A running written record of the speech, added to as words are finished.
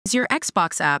Is your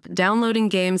Xbox app downloading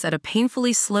games at a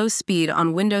painfully slow speed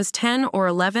on Windows 10 or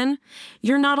 11?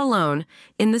 You're not alone.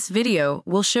 In this video,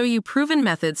 we'll show you proven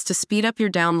methods to speed up your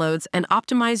downloads and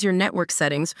optimize your network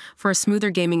settings for a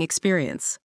smoother gaming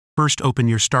experience. First, open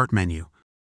your Start menu.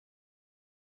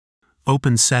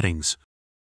 Open Settings.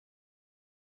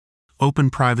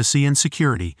 Open Privacy and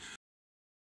Security.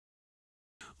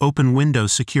 Open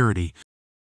Windows Security.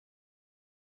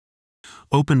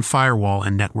 Open Firewall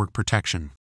and Network Protection.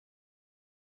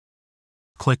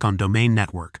 Click on Domain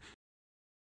Network.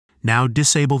 Now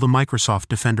disable the Microsoft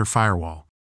Defender firewall.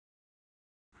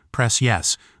 Press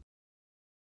Yes.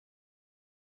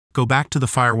 Go back to the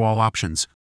firewall options.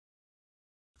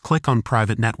 Click on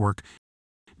Private Network.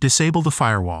 Disable the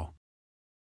firewall.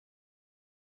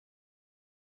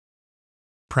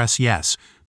 Press Yes.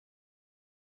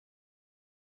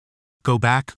 Go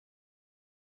back.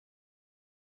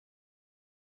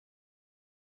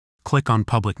 Click on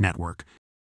Public Network.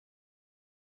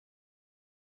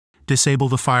 Disable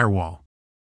the firewall.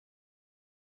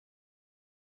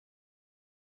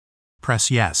 Press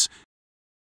Yes.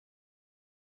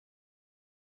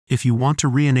 If you want to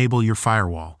re-enable your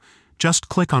firewall, just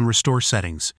click on Restore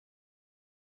Settings.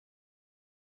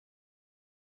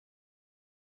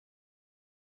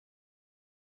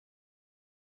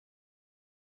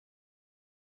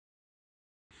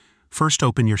 First,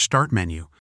 open your Start menu.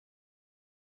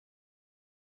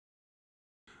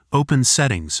 Open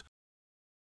Settings.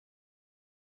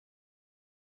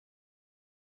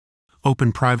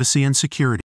 Open Privacy and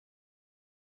Security.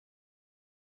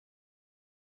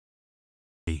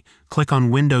 Click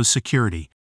on Windows Security.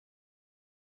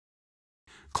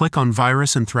 Click on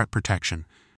Virus and Threat Protection.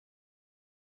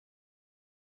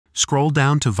 Scroll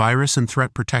down to Virus and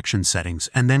Threat Protection Settings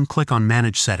and then click on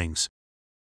Manage Settings.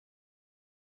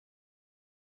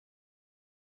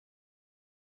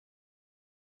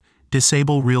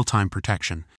 Disable Real-Time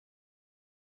Protection.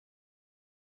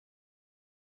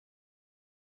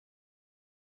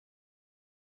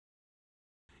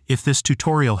 If this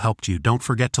tutorial helped you, don't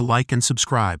forget to like and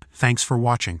subscribe. Thanks for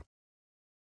watching.